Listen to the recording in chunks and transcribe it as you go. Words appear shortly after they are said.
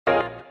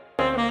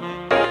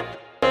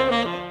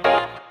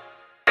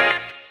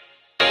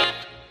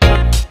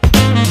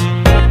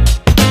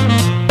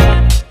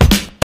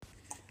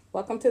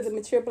Welcome to the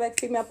Mature Black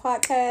Female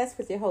Podcast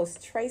with your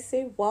host,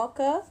 Tracy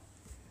Walker.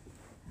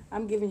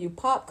 I'm giving you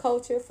pop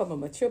culture from a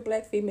mature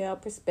black female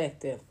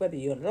perspective, whether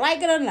you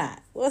like it or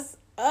not. What's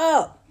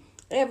up,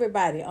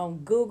 everybody on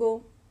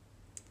Google,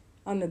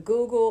 on the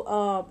Google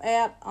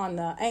app, on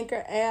the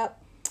Anchor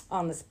app,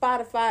 on the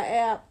Spotify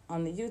app,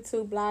 on the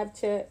YouTube live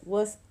chat?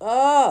 What's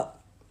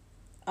up?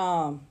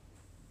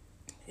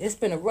 It's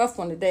been a rough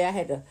one today. I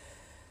had to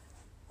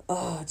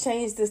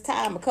change this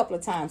time a couple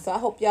of times, so I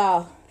hope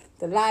y'all,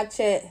 the live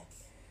chat,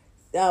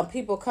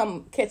 people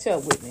come catch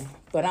up with me.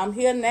 But I'm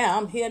here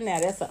now.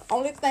 That's the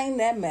only thing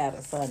that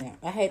matters, honey.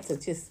 I had to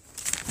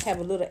just have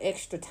a little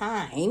extra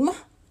time.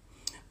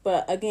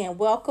 But again,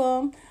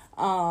 welcome.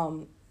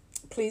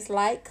 Please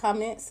like,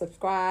 comment,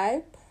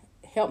 subscribe.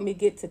 Help me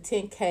get to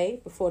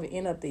 10K before the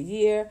end of the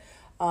year.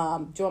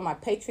 Join my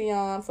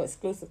Patreon for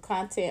exclusive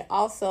content.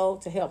 Also,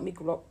 to help me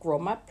grow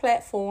my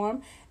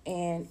platform.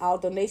 And all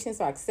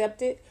donations are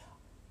accepted.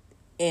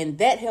 And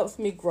that helps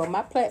me grow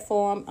my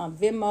platform on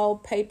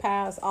Venmo,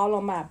 PayPal, it's all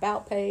on my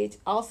About page.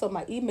 Also,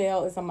 my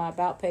email is on my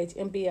About page,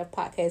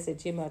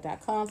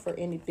 mbfpodcast@gmail.com for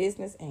any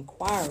business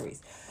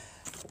inquiries.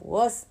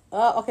 What's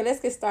up? Okay,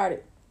 let's get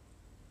started.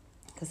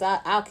 Because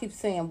I'll keep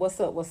saying what's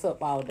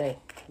up all day.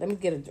 Let me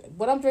get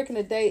what I'm drinking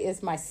today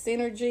is my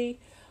Synergy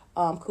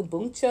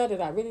kombucha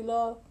that I really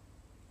love.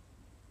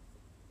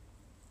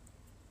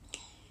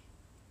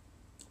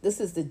 This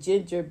is the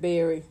ginger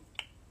berry.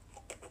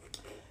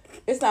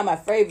 It's not my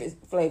favorite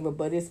flavor,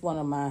 but it's one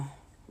of my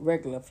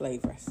regular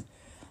flavors.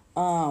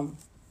 Let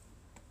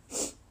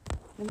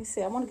me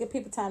see. I want to give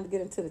people time to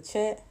get into the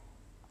chat.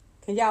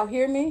 Can y'all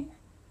hear me?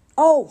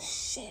 Oh,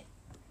 shit.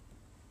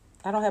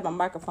 I don't have my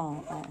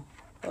microphone on.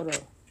 Hold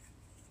up.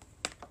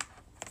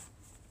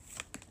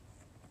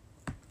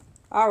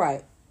 All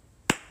right.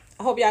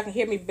 I hope y'all can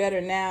hear me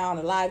better now on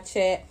the live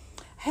chat.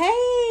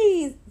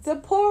 Hey,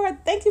 Zipporah,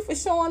 thank you for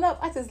showing up.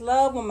 I just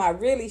love when I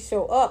really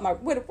show up.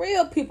 Where the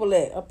real people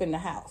at up in the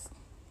house.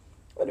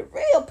 Where the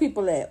real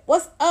people at.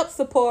 What's up,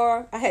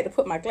 Zipporah? I had to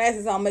put my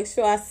glasses on, make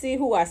sure I see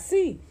who I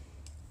see.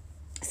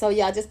 So,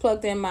 yeah, I just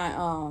plugged in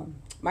my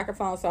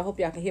microphone, so I hope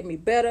y'all can hear me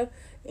better.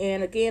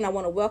 And, again, I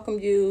want to welcome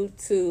you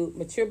to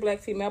Mature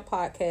Black Female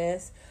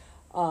Podcast.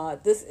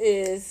 This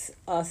is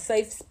a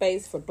safe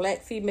space for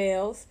black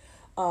females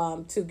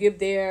to give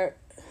their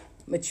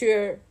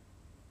mature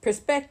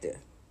perspective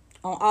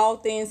on all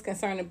things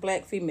concerning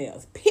black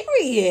females,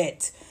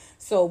 period.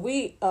 So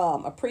we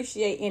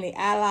appreciate any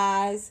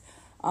allies,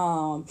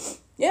 from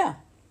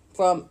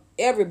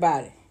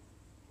everybody,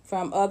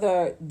 from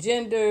other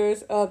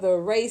genders, other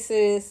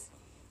races.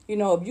 You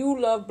know, if you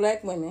love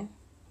black women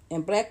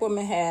and black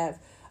women have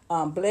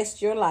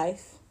blessed your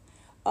life,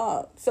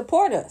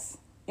 support us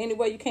any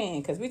way you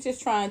can, because we're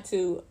just trying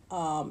to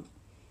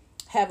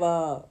have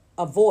a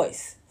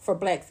voice for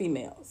black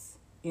females,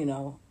 you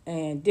know,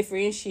 and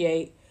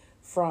differentiate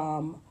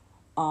from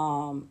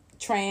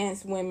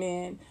trans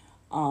women,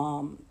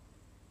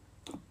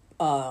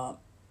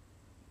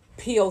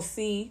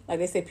 POC, like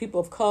they say, people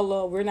of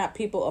color. We're not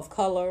people of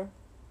color.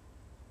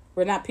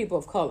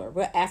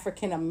 We're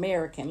African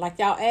American. Like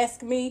y'all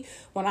ask me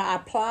when I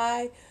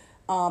apply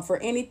for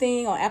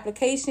anything on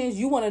applications,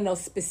 you want to know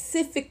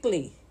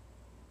specifically,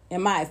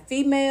 am I a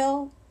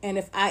female? And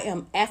if I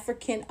am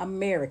African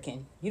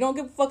American. You don't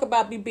give a fuck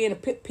about me being a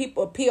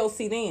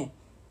POC then.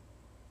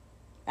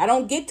 I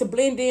don't get to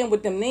blend in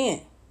with them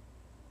then.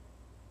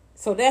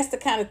 So that's the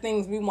kind of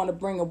things we want to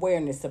bring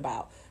awareness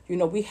about. You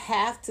know, we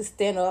have to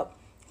stand up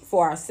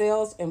for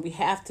ourselves, and we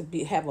have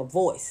to have a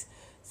voice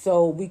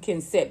so we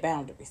can set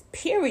boundaries.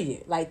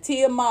 Period. Like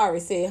Tia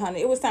Mari said,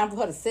 honey, it was time for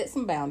her to set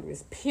some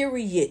boundaries.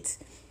 Period.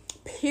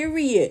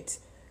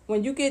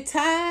 When you get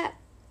tired,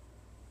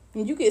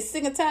 when you get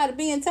sick and tired of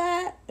being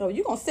tired,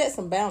 you're going to set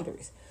some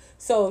boundaries.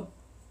 So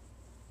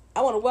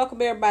I want to welcome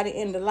everybody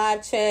in the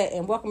live chat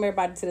and welcome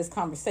everybody to this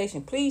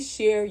conversation. Please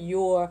share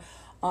your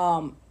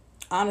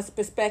honest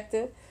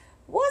perspective.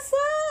 What's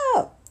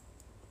up?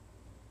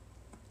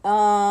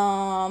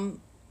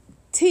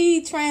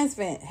 T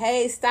Transvent.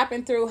 Hey,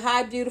 stopping through.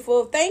 Hi,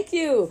 beautiful. Thank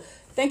you.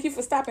 Thank you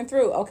for stopping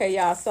through. Okay,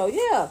 y'all. So,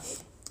 yeah,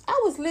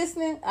 I was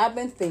listening. I've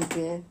been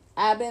thinking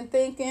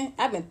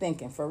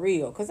for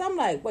real. Because I'm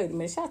like, wait a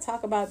minute. Should I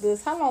talk about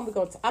this? How long we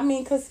going to... I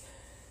mean, because...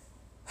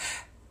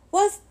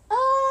 What's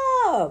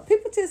up?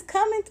 People just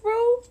coming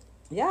through.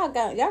 Y'all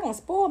gonna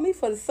spoil me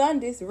for the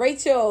Sundays.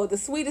 Rachel, the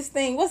sweetest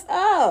thing. What's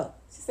up?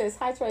 She says,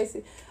 hi,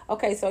 Tracy.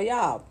 Okay, so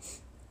y'all,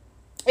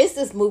 it's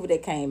this movie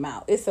that came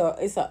out. It's a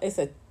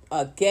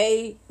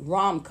gay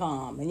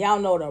rom-com. And y'all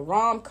know the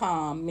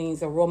rom-com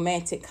means a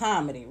romantic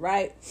comedy,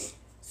 right?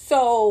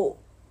 So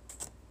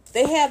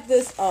they have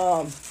this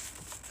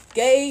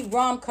gay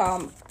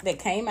rom-com that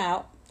came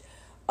out.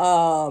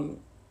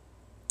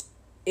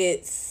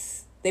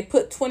 They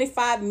put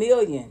 $25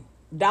 million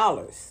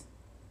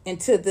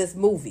into this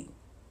movie,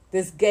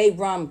 this gay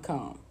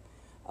rom-com.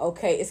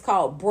 Okay, it's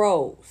called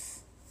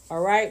Bros. All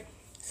right.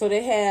 So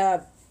they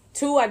have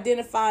two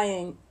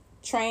identifying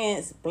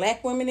trans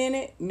black women in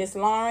it. Miss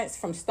Lawrence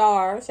from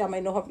Stars. Y'all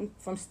may know her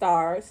from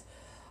Stars.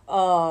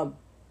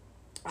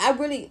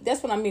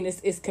 that's what I mean.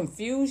 It's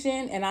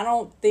confusion, and I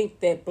don't think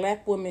that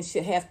black women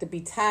should have to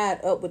be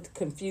tied up with the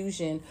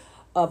confusion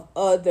of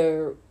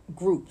other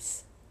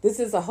groups. This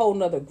is a whole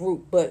nother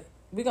group, but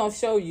we're going to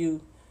show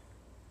you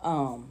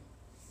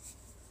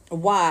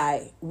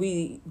why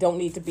we don't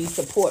need to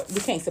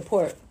we can't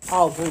support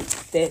all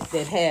groups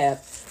that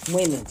have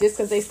women. Just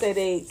because they say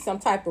they some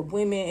type of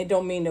women, it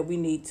don't mean that we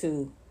need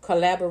to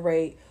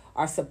collaborate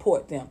or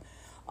support them.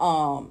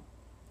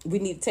 We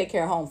need to take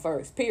care of home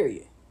first,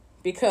 period.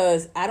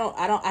 Because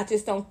I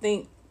just don't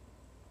think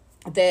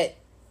that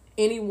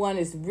anyone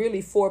is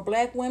really for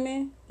black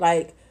women.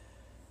 Like,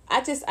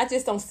 I just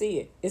don't see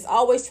it. It's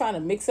always trying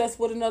to mix us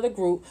with another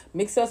group,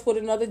 mix us with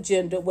another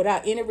gender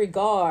without any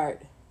regard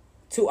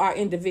to our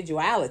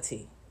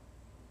individuality.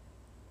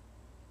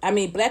 I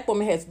mean, black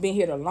woman has been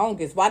here the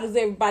longest. Why does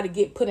everybody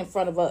get put in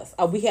front of us?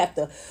 We have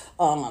to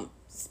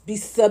be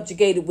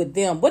subjugated with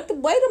them. Wait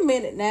a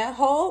minute now.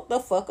 Hold the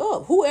fuck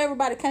up. Who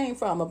everybody came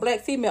from? A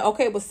black female.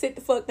 Okay, well, sit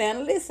the fuck down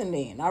and listen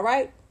then. All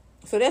right?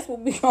 So that's what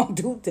we're going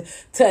to do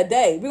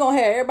today. We're going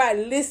to have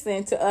everybody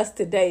listening to us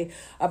today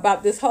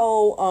about this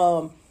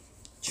whole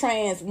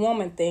trans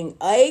woman thing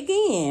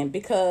again,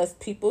 because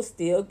people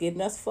still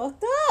getting us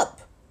fucked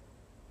up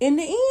in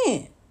the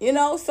end. You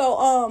know,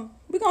 so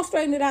we're going to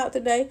straighten it out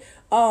today.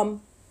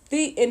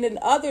 The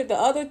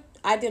other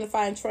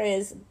identifying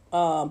trans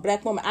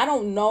black woman, I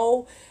don't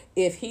know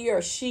if he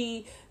or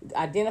she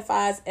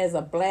identifies as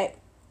a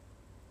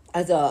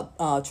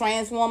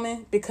trans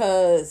woman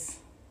because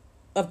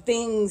of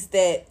things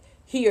that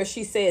he or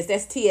she says.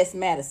 That's T.S.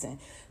 Madison.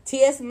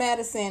 T.S.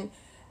 Madison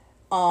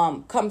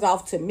comes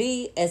off to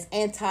me as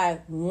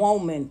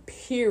anti-woman,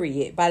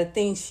 period, by the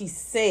things she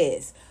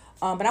says.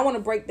 But I want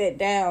to break that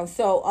down.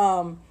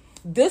 So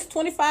this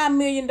 $25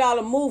 million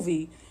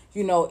movie,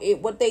 you know,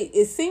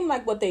 it seemed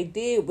like what they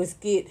did was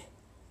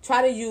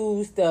try to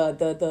use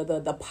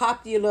the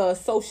popular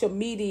social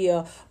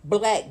media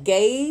black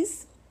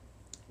gays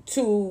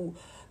to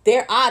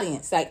their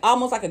audience, like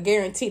almost like a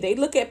guarantee. They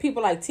look at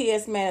people like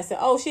T.S. Madison.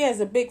 Oh, she has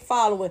a big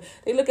following.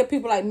 They look at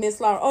people like Miss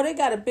Lauren. Oh, they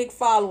got a big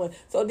following.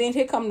 So then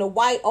here come the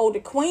white older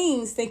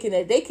queens thinking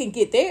that they can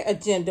get their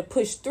agenda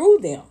pushed through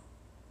them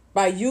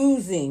by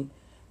using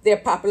their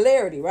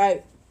popularity,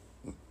 right?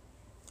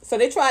 So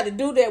they tried to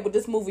do that with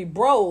this movie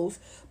Bros.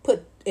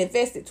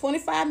 Invested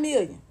 $25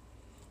 million.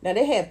 Now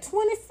they have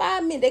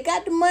 $25 million. They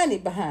got the money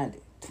behind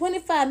it.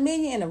 $25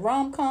 million in a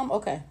rom-com.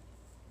 Okay.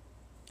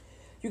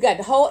 You got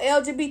the whole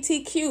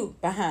LGBTQ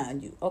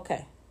behind you.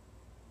 Okay.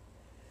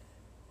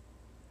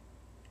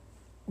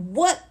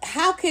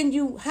 How can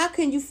you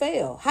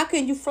fail? How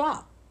can you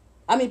flop?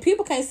 I mean,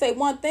 people can't say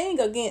one thing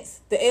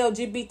against the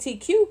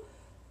LGBTQ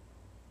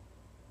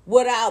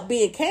without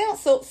being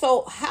canceled.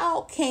 So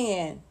how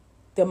can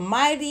the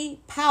mighty,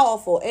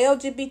 powerful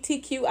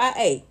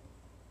LGBTQIA,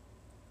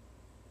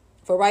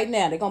 for right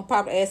now, they're going to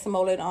probably add some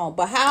more later on,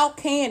 but how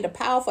can the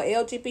powerful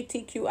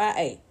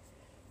LGBTQIA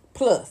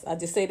plus, I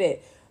just say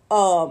that,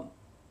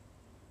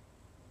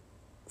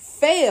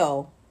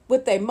 fail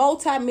with a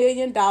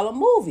multi-million-dollar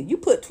movie? You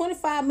put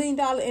 $25 million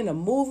in a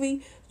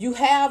movie. You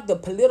have the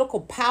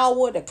political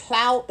power, the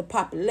clout, the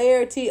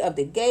popularity of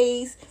the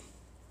gays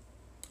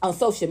on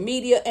social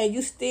media, and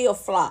you still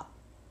flop.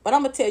 But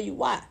I'm going to tell you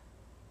why.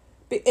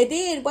 And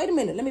then, wait a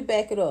minute, let me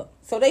back it up.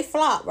 So they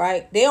flop,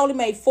 right? They only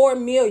made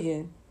 $4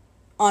 million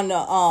on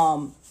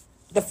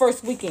the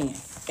first weekend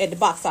at the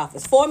box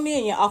office. $4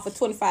 million off of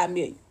 $25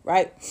 million,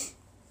 right?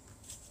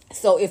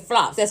 So it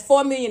flops. That's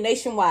 $4 million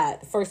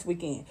nationwide the first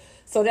weekend.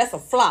 So that's a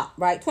flop,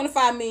 right?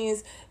 $25 million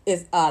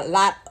is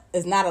not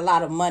a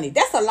lot of money.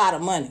 That's a lot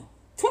of money.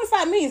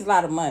 $25 million is a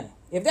lot of money.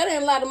 If that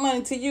ain't a lot of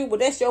money to you, well,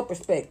 that's your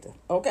perspective,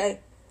 okay?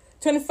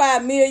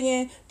 $25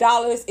 million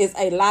is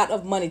a lot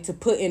of money to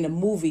put in a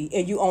movie,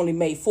 and you only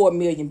made $4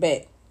 million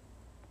back.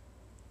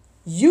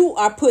 You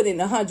are putting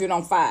 100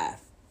 on 5.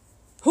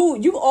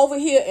 Who you over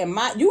here and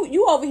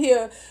you over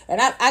here,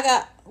 and I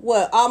got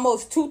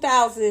almost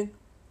 2,000.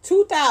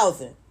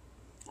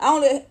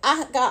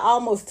 I got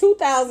almost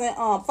 2,000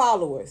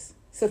 followers,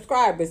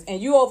 subscribers, and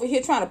you over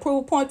here trying to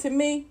prove a point to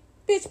me?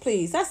 Bitch,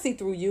 please. I see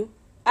through you.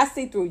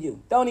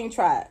 Don't even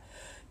try it.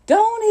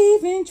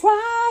 Don't even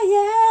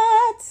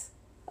try it.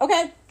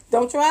 Okay?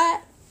 Don't try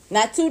it.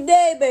 Not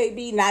today,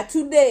 baby. Not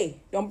today.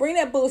 Don't bring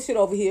that bullshit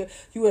over here.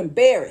 You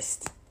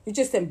embarrassed. You're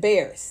just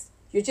embarrassed.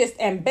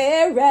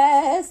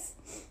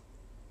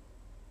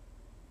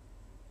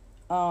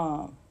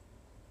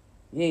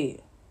 Yeah.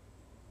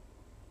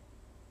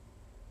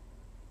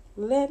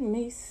 Let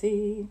me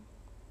see.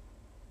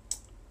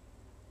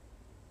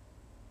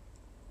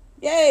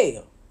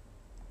 Yeah.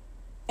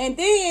 And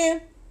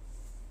then,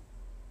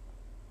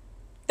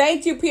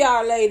 thank you,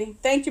 PR lady.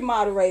 Thank you,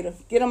 moderator.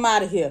 Get them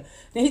out of here.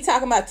 Then he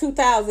talking about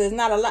 2,000 is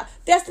not a lot.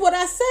 That's what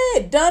I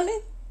said, dummy.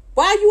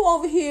 Why you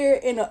over here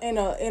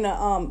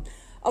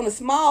on a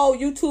small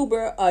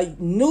YouTuber, a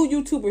new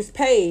YouTuber's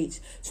page,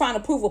 trying to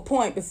prove a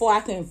point before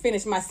I can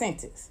finish my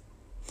sentence?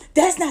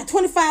 That's not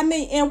 $25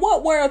 million. In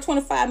what world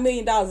 $25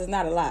 million is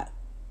not a lot?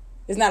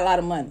 It's not a lot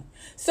of money.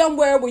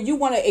 Somewhere where you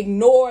want to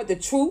ignore the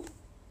truth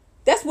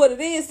That's what it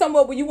is.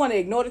 Somewhere where you want to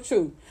ignore the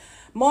truth.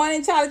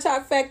 Morning, Charlie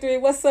Chalk Factory.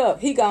 What's up?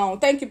 He gone.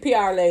 Thank you,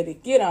 PR lady.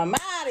 Get him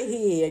out of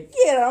here.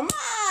 Get him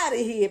out of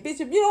here. Bitch,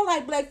 if you don't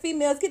like black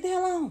females, get the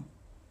hell on.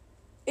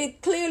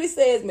 It clearly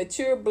says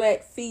mature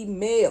black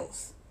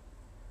females.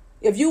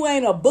 If you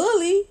ain't a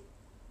bully,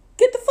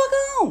 get the fuck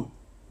on.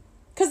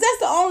 Because that's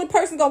the only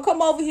person going to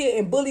come over here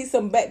and bully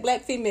some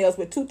black females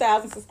with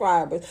 2,000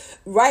 subscribers.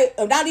 Right?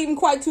 Not even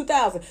quite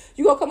 2,000.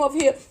 You going to come over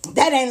here,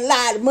 that ain't a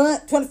lie,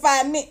 month,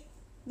 25 minutes.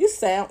 You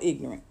sound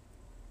ignorant.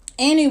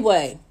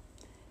 Anyway,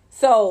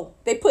 so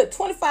they put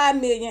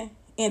 $25 million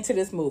into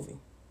this movie.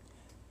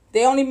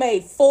 They only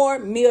made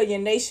 $4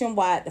 million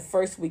nationwide the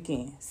first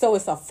weekend. So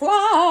it's a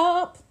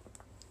flop.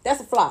 That's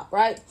a flop,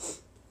 right?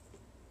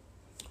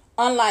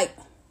 Unlike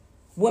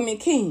Women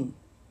King,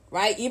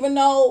 right? Even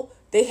though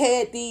they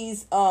had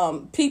these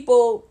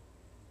people,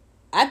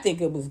 I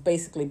think it was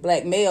basically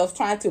black males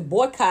trying to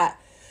boycott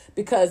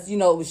because, it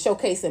was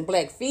showcasing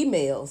black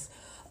females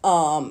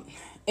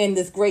in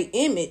this great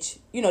image.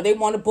 They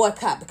want to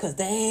boycott because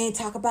they ain't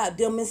talk about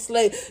them in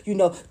slave,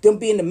 them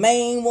being the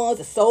main ones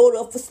that sold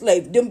up for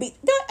slavery.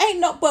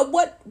 But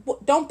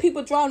what don't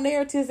people draw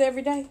narratives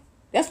every day?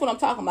 That's what I'm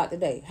talking about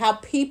today. How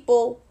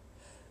people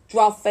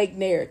draw fake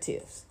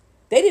narratives.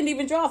 They didn't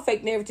even draw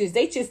fake narratives.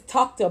 They just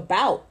talked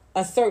about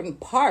a certain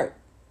part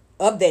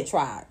of that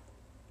tribe.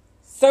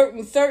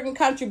 Certain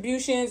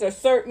contributions or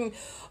certain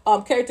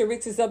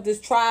characteristics of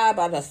this tribe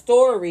or the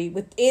story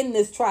within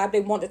this tribe they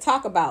want to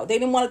talk about.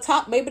 Maybe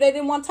they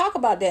didn't want to talk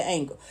about that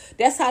angle.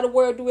 That's how the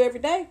world do every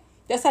day.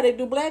 That's how they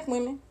do black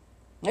women.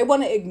 They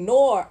want to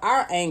ignore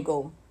our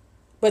angle,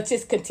 but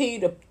just continue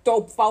to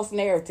throw false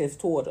narratives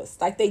toward us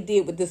like they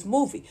did with this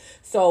movie.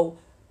 So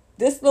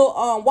this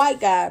little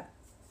white guy,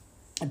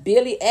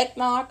 Billy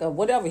Ecknock or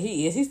whatever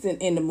he is, he's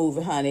in the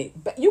movie, honey.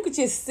 But you could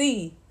just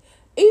see,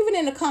 even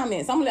in the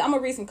comments, I'm gonna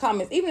read some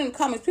comments. Even in the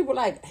comments, people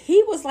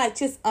he was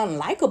just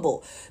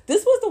unlikable.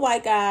 This was the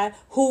white guy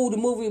who the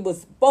movie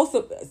was supposed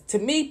to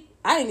me,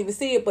 I didn't even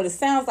see it, but it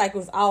sounds like it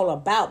was all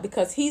about,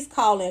 because he's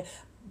calling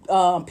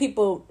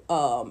people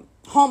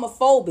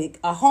homophobes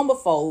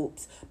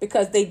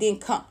because they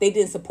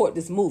didn't support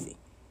this movie.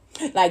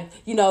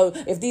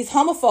 If these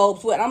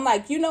homophobes would, I'm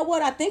like, you know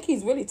what? I think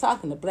he's really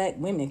talking to black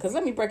women. Because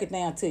let me break it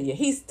down to you.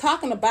 He's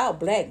talking about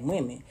black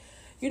women.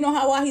 You know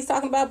why he's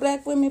talking about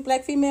black women,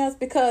 black females?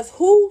 Because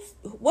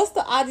what's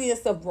the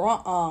audience of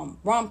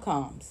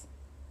rom-coms?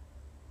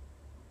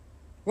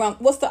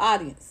 What's the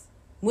audience?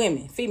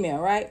 Women, female,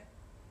 right?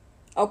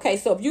 Okay,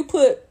 so if you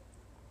put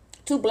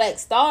two black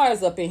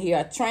stars up in here,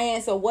 a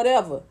trans or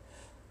whatever,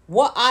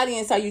 what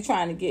audience are you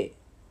trying to get?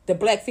 The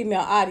black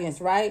female audience,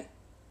 right?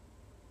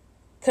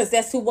 Because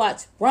that's who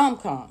watch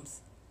rom-coms.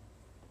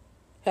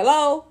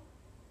 Hello?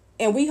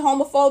 And we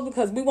homophobes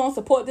because we won't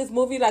support this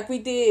movie like we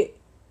did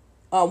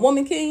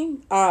Woman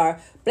King or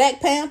Black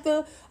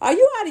Panther. Are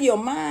you out of your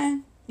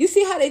mind? You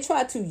see how they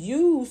try to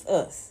use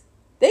us.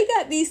 They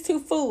got these two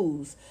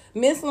fools,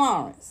 Miss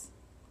Lawrence.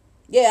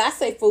 Yeah, I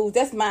say fools.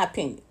 That's my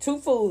opinion. Two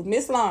fools,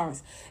 Miss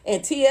Lawrence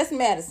and T.S.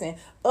 Madison,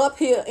 up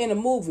here in a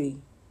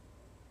movie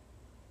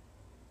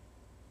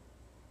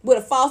with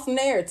a false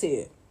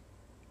narrative.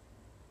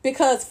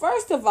 Because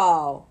first of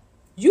all,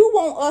 you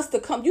want us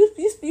to come. You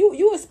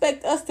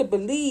expect us to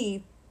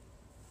believe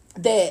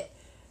that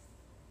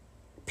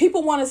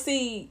people want to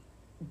see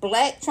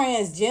black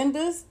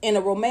transgenders in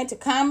a romantic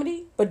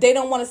comedy, but they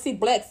don't want to see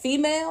black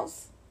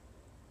females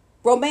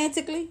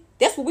romantically.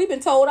 That's what we've been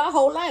told our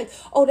whole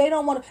life. Oh, they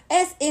don't want to.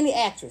 Ask any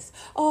actress.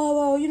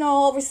 Oh,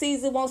 well,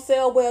 overseas it won't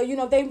sell well.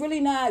 They really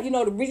not.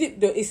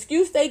 The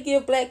excuse they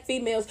give black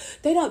females,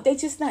 they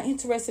just not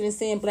interested in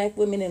seeing black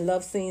women in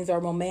love scenes or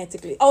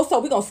romantically. Oh,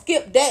 so we're gonna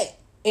skip that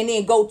and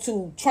then go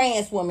to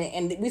trans women,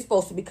 and we're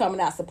supposed to be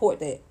coming out support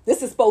that.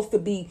 This is supposed to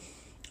be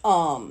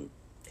more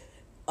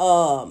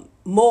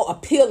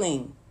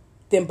appealing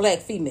than black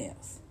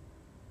females.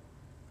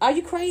 Are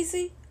you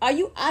crazy? Are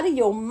you out of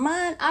your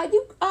mind? Are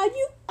you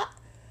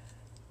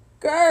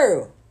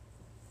girl?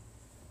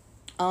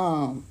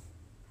 Oh,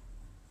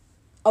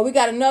 we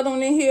got another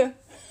one in here.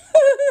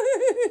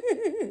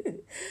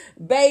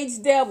 Beige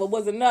Devil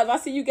was another. I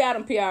see you got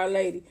him, PR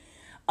lady.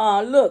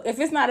 Look, if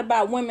it's not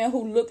about women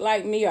who look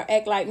like me or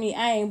act like me,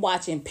 I ain't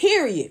watching,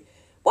 period.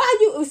 Why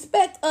you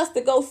expect us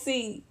to go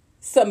see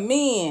some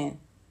men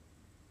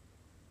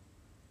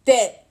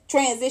that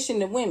transition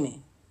to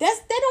women?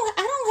 I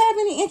don't have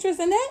any interest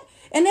in that.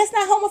 And that's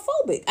not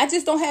homophobic. I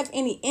just don't have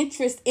any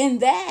interest in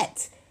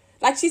that.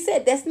 Like she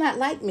said, that's not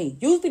like me.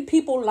 Usually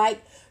people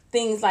like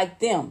things like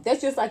them.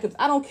 That's just like, if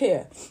I don't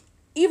care.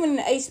 Even in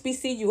the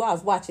HBCU, I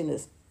was watching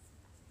this.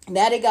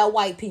 Now they got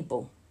white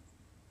people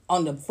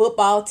on the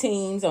football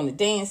teams, on the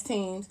dance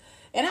teams.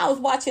 And I was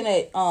watching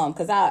it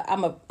because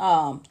I'm a,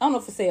 I don't know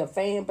if I say a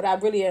fan, but I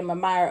really am an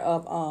admirer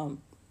of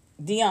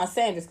Deion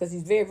Sanders because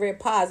he's very, very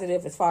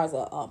positive as far as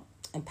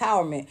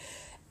empowerment.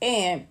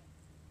 And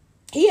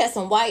he had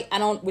some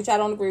which I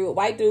don't agree with,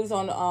 white dudes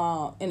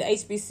on in the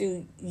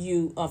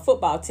HBCU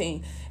football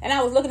team. And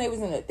I was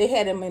looking, they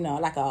had him in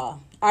like a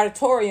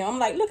auditorium. I'm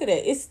like, look at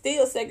that. It's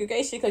still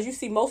segregation because you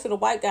see most of the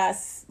white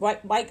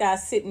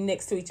guys sitting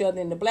next to each other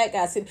and the black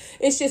guys sitting.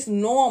 It's just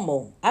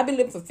normal. I've been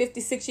living for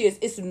 56 years.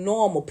 It's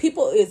normal.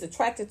 People is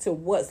attracted to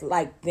what's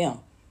like them.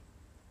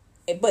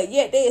 But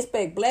yet they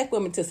expect black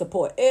women to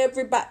support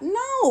everybody.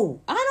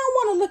 No, I don't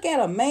want to look at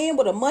a man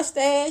with a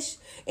mustache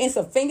and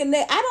some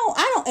fingernail.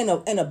 I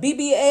don't, in a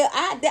BBL.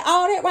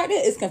 All that right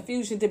there is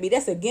confusion to me.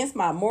 That's against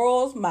my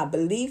morals, my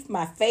belief,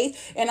 my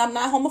faith, and I'm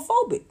not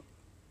homophobic.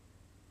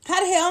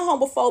 How the hell I'm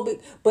homophobic?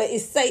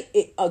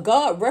 But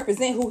God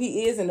represent who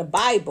He is in the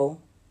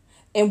Bible,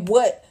 and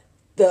what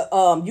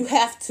you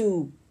have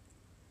to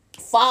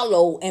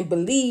follow and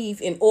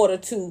believe in order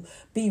to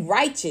be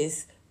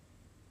righteous.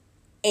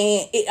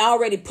 And it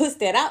already puts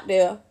that out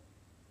there.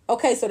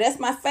 Okay, so that's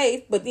my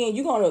faith. But then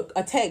you're going to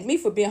attack me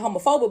for being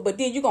homophobic. But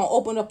then you're going to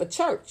open up a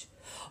church.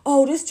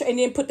 Oh, this church. And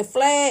then put the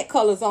flag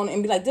colors on it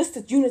and be like, this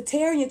is the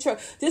Unitarian church.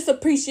 This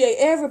appreciate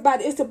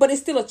everybody. But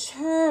it's still a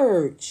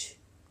church.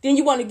 Then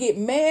you want to get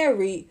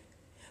married.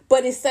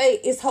 But it say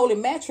it's holy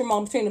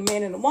matrimony between a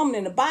man and a woman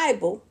in the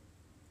Bible.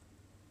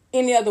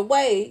 Any other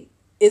way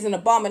is an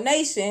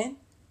abomination.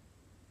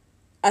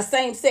 A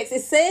same sex,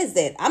 it says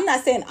that. I'm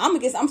not saying I'm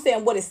against, I'm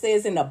saying what it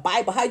says in the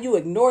Bible. How you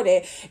ignore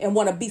that and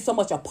want to be so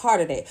much a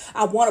part of that.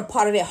 I want a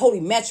part of that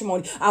holy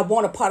matrimony. I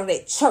want a part of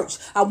that church.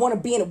 I want to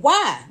be in it.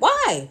 Why?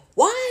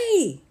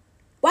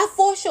 Why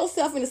force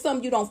yourself into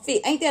something you don't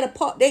fit? Ain't that a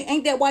part?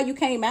 Ain't that why you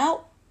came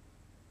out?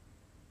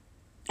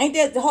 Ain't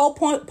that the whole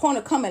point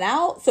of coming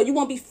out? So you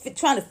won't be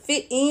trying to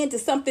fit into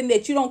something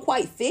that you don't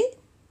quite fit?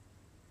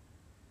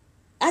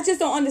 I just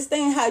don't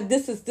understand how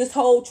this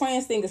whole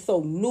trans thing is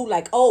so new.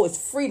 Like, oh, it's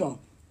freedom.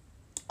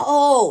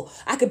 Oh,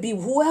 I could be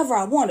whoever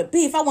I want to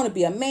be. If I want to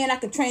be a man, I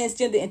can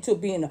transgender into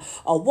being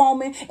a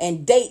woman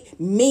and date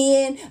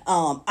men.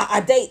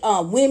 I date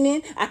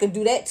women. I can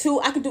do that too.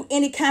 I can do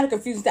any kind of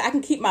confusion. I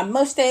can keep my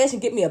mustache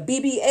and get me a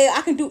BBL.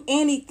 I can do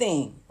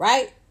anything,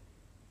 right?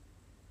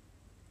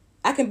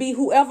 I can be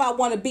whoever I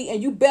want to be,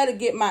 and you better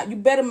not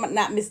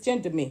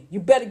misgender me.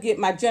 You better get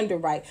my gender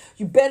right.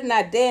 You better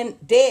not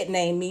dead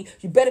name me.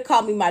 You better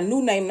call me my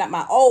new name, not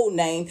my old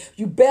name.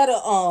 You better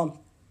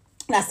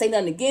not say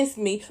nothing against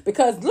me,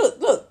 because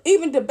look,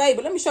 even the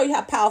baby. Let me show you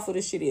how powerful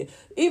this shit is.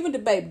 Even the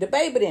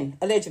baby then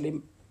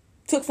allegedly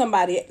took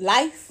somebody's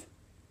life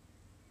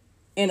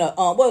in a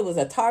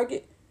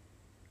Target.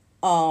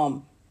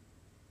 Punched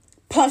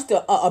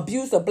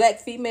abused a black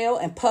female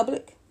in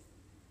public.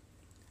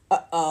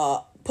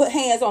 Put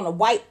hands on a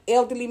white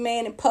elderly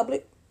man in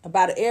public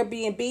about an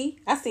Airbnb.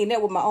 I seen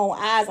that with my own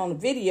eyes on the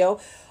video.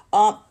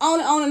 On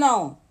and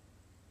on.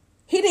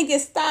 He didn't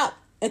get stopped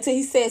until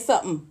he said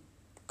something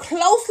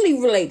closely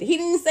related. He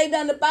didn't say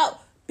nothing about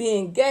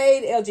being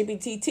gay,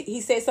 LGBT. He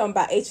said something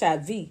about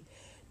HIV.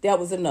 That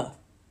was enough.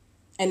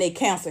 And they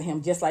canceled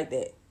him just like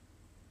that.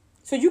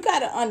 So you got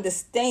to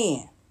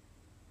understand.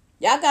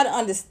 Y'all got to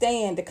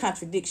understand the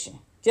contradiction.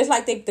 Just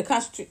like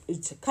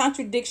the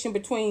contradiction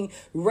between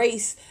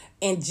race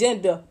and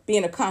gender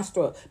being a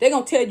construct. They're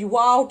going to tell you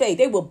all day.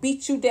 They will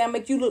beat you down,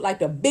 make you look like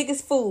the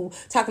biggest fool,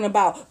 talking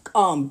about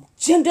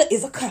gender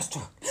is a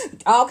construct.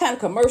 All kind of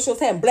commercials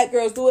having black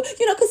girls do it.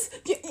 Because,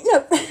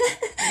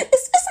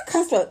 it's a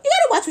construct. You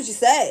got to watch what you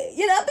say,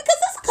 because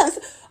it's a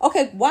construct.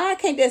 Okay, why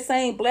can't that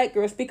same black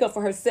girl speak up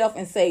for herself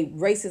and say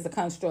race is a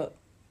construct?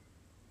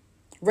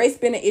 Race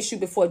been an issue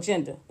before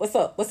gender. What's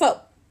up?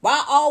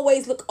 Why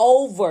always look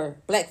over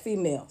black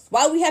females?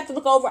 Why we have to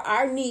look over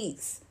our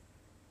needs?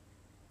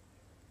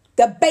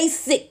 The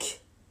basic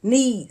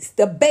needs,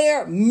 the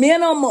bare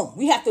minimum.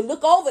 We have to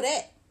look over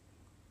that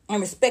and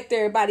respect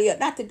everybody else.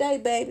 Not today,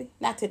 baby.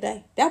 Not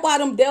today. That's why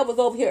them devils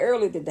over here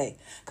early today.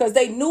 Because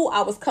they knew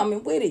I was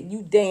coming with it.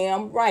 You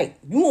damn right.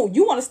 You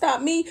want to stop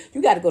me?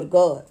 You got to go to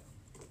God,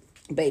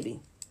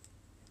 baby.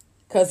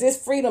 Because it's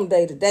Freedom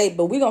Day today.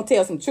 But we're going to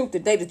tell some truth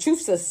today. The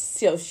truth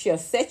shall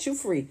set you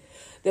free.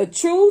 The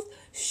truth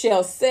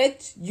shall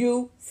set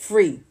you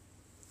free.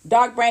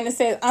 Dark Brandon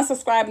says,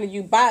 unsubscribing to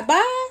you. Bye.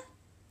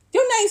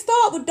 Your name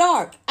start with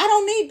dark. I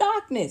don't need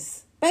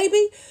darkness,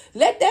 baby.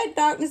 Let that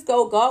darkness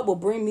go. God will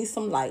bring me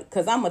some light,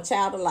 because I'm a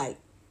child of light.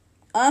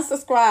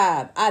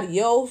 Unsubscribe.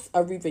 Adios.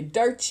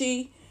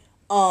 Arrivederci.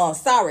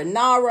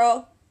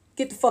 Sayonara.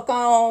 Get the fuck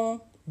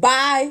on.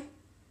 Bye.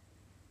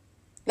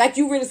 Like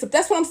you really,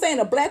 that's what I'm saying.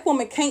 A black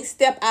woman can't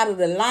step out of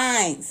the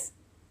lines.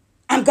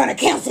 I'm going to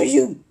cancel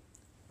you.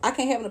 I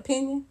can't have an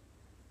opinion.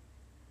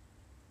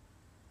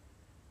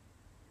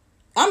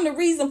 I'm the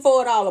reason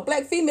for it all. A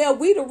black female,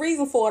 we the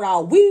reason for it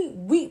all.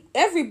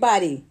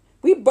 Everybody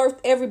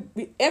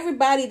birthed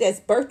everybody that's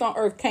birthed on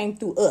earth came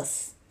through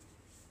us.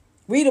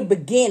 We the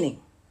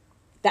beginning,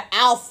 the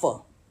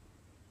alpha.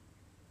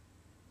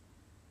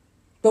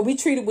 But we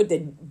treated with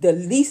the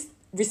least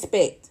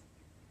respect.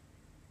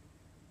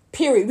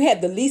 Period. We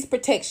have the least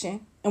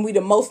protection, and we the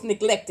most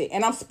neglected.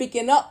 And I'm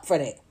speaking up for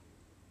that.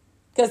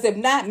 Because if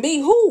not me,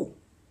 who?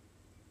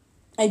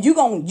 And you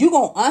gonna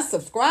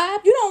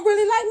unsubscribe? You don't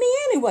really like me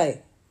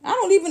anyway. I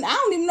don't even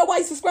know why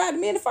you subscribed to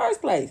me in the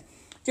first place.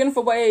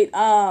 Jennifer Wade,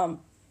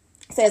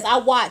 says, I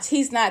watch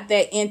He's Not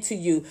That Into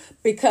You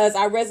because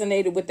I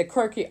resonated with the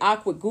quirky,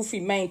 awkward, goofy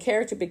main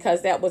character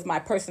because that was my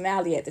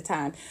personality at the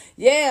time.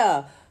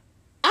 Yeah.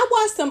 I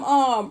watched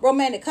some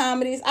romantic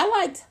comedies. I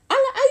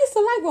used to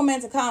like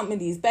romantic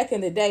comedies back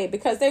in the day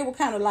because they were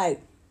kind of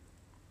like,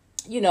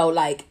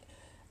 like,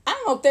 I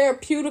don't know,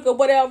 therapeutic or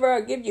whatever,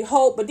 or give you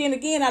hope. But then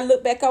again, I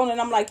look back on it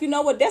and I'm like, you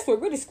know what? That's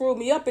what really screwed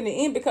me up in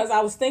the end, because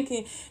I was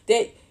thinking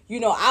that,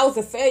 I was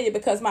a failure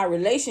because my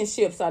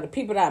relationships or the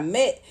people that I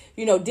met,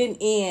 didn't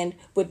end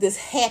with this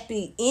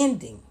happy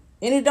ending.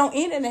 And it don't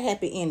end in a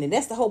happy ending.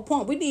 That's the whole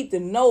point. We need to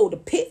know the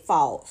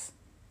pitfalls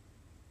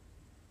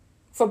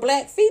for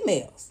black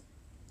females.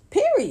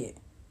 Period.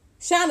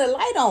 Shine a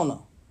light on them.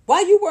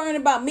 Why you worrying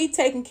about me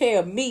taking care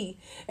of me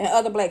and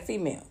other black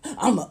females?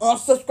 I'm going to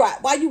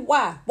unsubscribe. Why?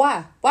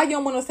 Why you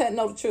don't want us to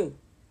know the truth?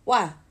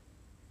 Why?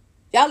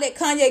 Y'all let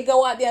Kanye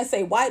go out there and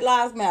say white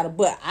lives matter,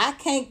 but I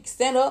can't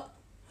stand up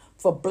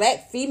for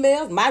black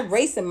females, my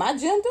race and my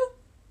gender?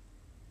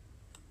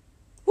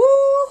 Woo!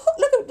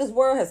 Look at what this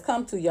world has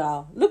come to,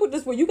 y'all. Look what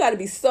this world, you got to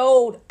be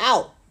sold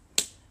out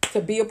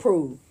to be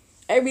approved.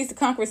 Aries the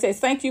Conqueror says,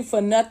 thank you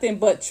for nothing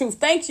but truth.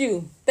 Thank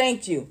you.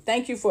 Thank you.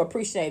 Thank you for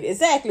appreciating it.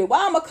 Exactly.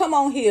 Why I'm going to come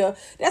on here?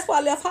 That's why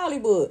I left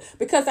Hollywood.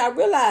 Because I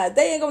realized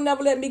they ain't going to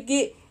never let me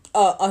get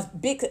a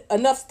big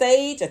enough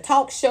stage, a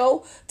talk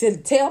show to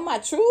tell my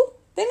truth.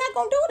 They're not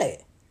going to do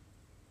that.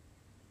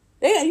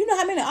 You know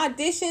how many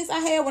auditions I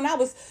had when I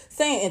was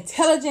saying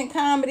intelligent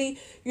comedy?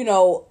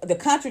 The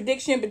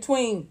contradiction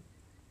between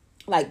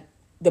like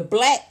the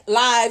black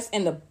lives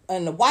and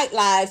the white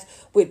lives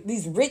with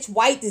these rich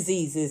white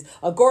diseases,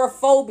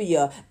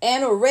 agoraphobia,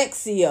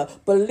 anorexia,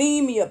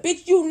 bulimia.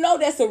 Bitch,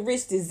 that's a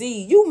rich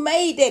disease. You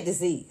made that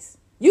disease.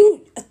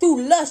 You,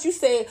 through lust, you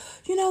said,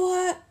 you know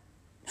what?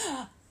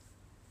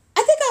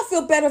 I think I'd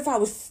feel better if I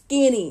was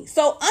skinny.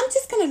 So I'm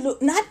just going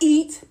to not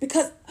eat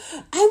because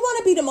I want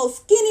to be the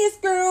most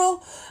skinniest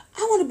girl.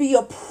 I want to be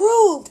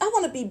approved. I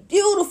want to be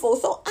beautiful.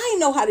 So I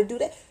know how to do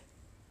that.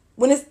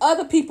 When there's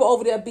other people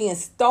over there being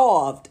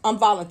starved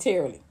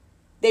involuntarily,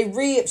 they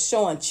ribs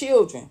showing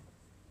children.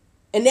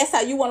 And that's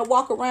how you want to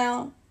walk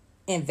around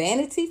in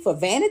vanity for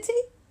vanity?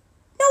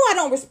 No, I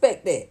don't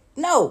respect that.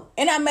 No.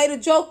 And I made a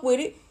joke with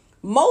it.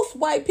 Most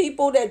white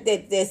people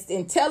that's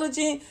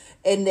intelligent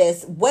and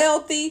that's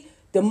wealthy,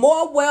 the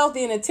more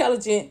wealthy and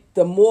intelligent,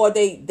 the more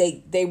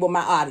they were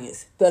my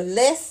audience. The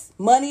less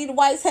money the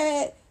whites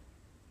had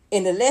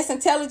and the less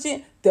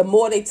intelligent, the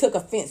more they took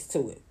offense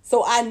to it.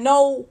 So I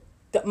know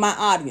my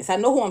audience. I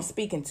know who I'm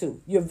speaking to.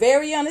 You're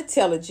very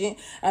unintelligent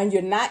and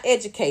you're not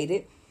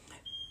educated.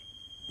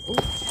 Ooh.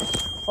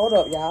 Hold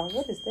up, y'all.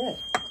 What is that?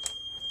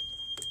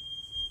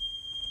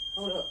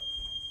 Hold up.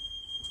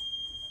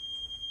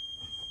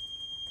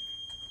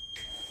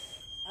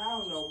 I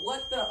don't know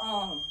what the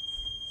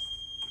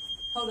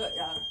hold up,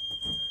 y'all.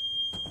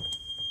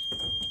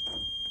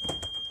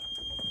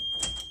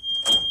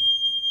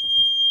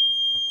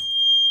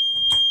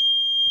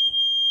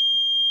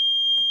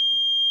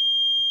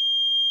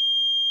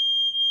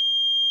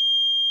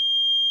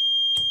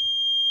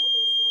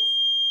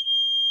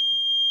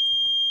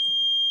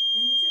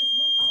 And it just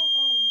went off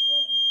all of a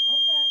sudden.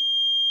 Okay.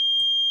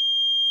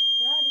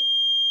 Got it.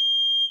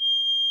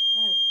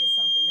 I have to get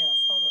something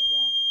else. Hold up,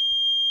 y'all.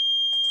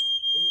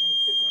 It ain't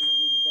sticking with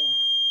me today.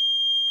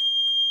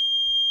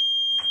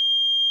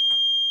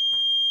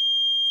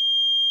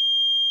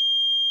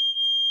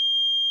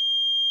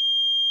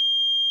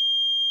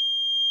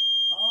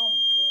 Oh, my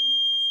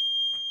goodness.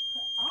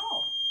 Cut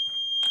off.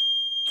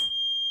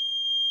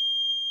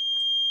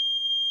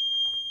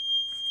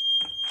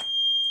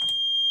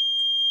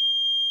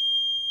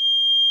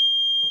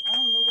 I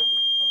don't know what to,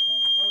 okay,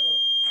 hold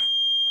up.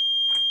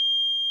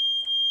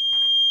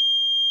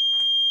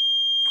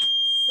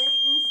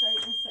 Satan.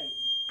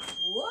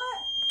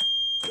 What?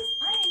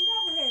 I ain't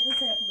never had this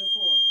happen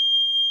before.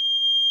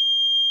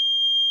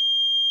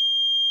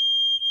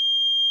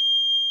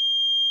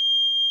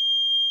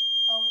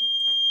 Oh,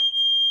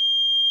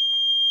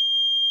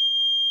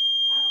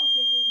 I don't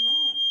think it's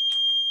mine.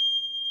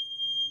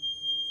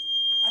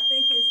 I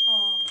think it's,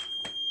 all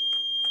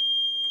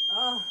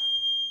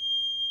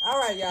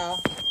right,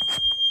 y'all.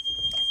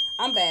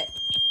 I'm back.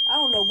 I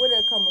don't know where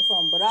they're coming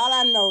from, but all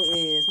I know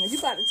is when you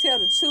about to tell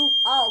the truth,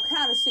 all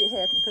kind of shit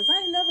happen. Because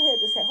I ain't never had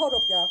this happen. Hold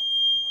up, y'all.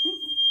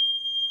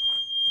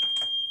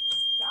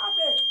 Stop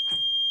it.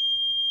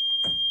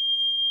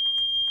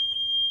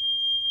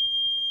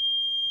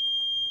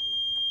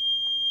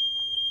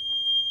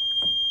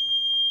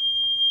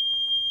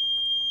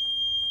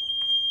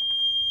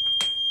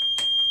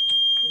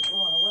 It's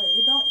going away.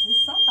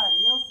 It's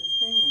somebody else's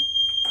thing.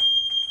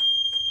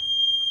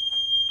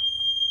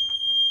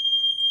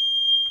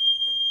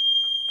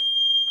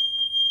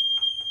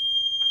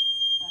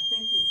 I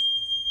think it's,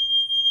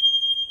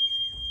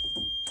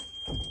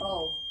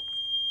 oh,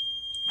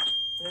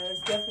 yeah,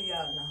 it's definitely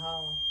out in the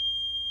hall.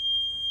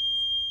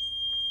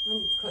 Let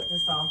me cut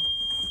this off.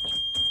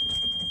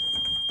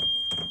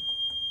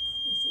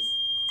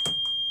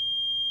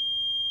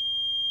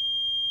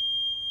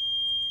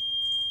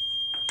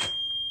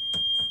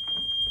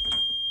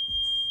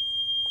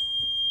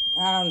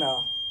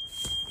 know.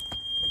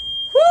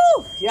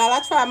 Whew, y'all,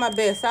 I tried my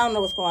best. I don't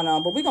know what's going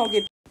on, but we're going to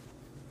get...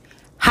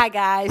 Hi,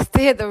 guys. To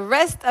hear the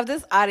rest of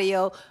this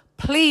audio,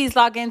 please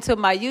log into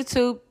my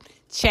YouTube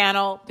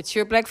channel,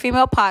 Mature Black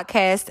Female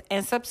Podcast,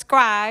 and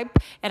subscribe,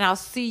 and I'll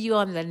see you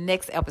on the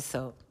next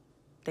episode.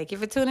 Thank you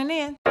for tuning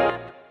in.